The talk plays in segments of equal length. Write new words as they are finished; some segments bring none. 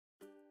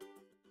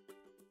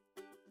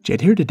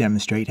Jed here to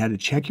demonstrate how to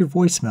check your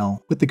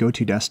voicemail with the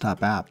GoTo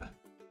desktop app.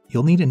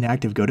 You'll need an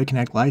active GoTo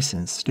Connect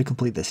license to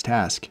complete this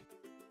task.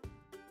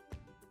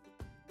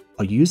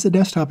 I'll use the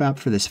desktop app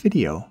for this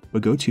video,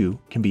 but GoTo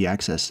can be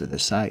accessed to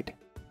this site.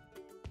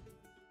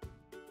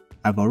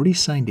 I've already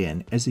signed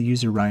in as the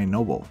user Ryan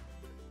Noble.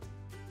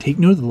 Take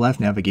note of the left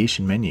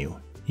navigation menu.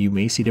 You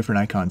may see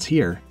different icons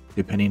here,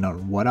 depending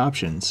on what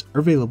options are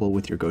available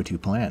with your GoTo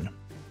plan.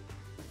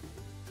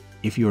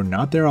 If you are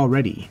not there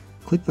already,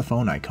 click the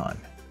phone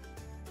icon.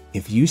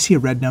 If you see a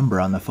red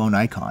number on the phone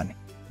icon,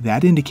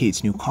 that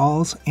indicates new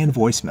calls and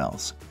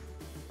voicemails.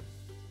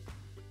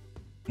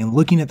 In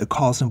looking at the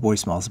calls and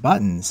voicemails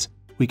buttons,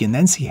 we can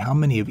then see how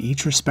many of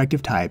each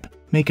respective type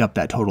make up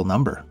that total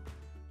number.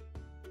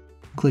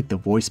 Click the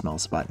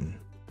voicemails button.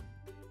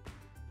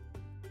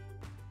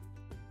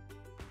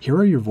 Here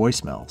are your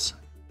voicemails.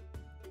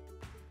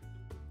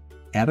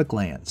 At a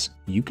glance,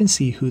 you can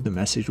see who the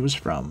message was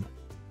from,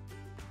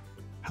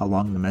 how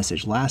long the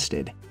message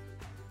lasted,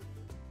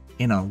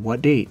 and on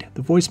what date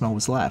the voicemail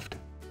was left.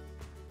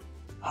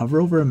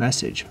 Hover over a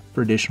message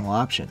for additional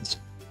options.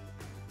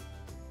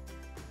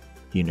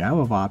 You now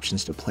have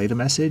options to play the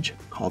message,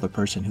 call the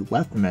person who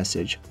left the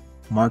message,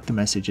 mark the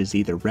message as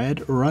either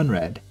read or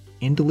unread,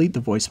 and delete the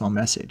voicemail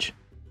message.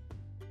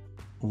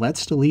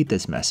 Let's delete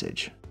this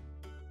message.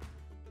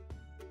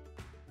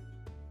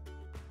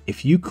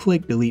 If you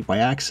click delete by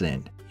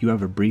accident, you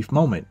have a brief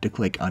moment to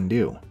click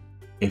undo.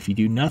 If you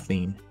do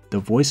nothing, the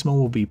voicemail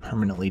will be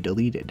permanently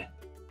deleted.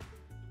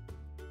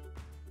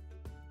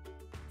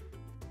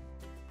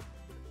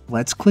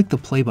 Let's click the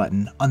play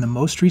button on the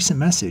most recent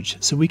message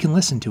so we can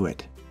listen to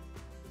it.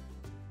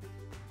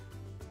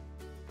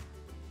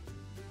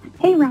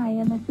 Hey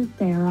Ryan, this is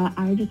Sarah.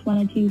 I just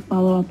wanted to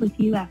follow up with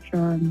you after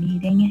our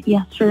meeting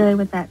yesterday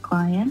with that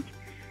client.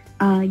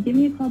 Give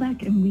me a call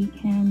back and we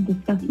can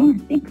discuss more.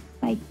 Thanks.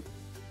 Bye.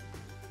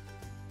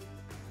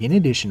 In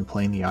addition to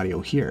playing the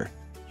audio here,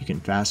 you can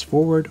fast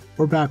forward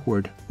or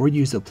backward or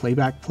use the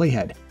playback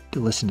playhead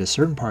to listen to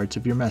certain parts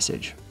of your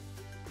message.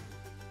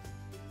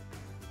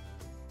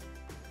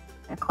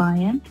 A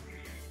client.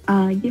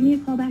 Give me a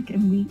call back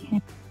and we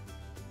can...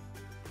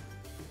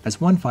 As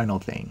one final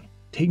thing,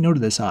 take note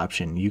of this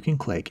option you can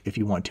click if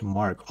you want to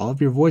mark all of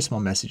your voicemail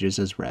messages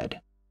as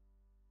read.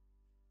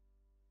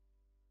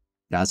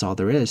 That's all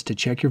there is to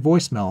check your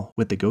voicemail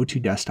with the GoTo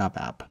desktop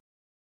app.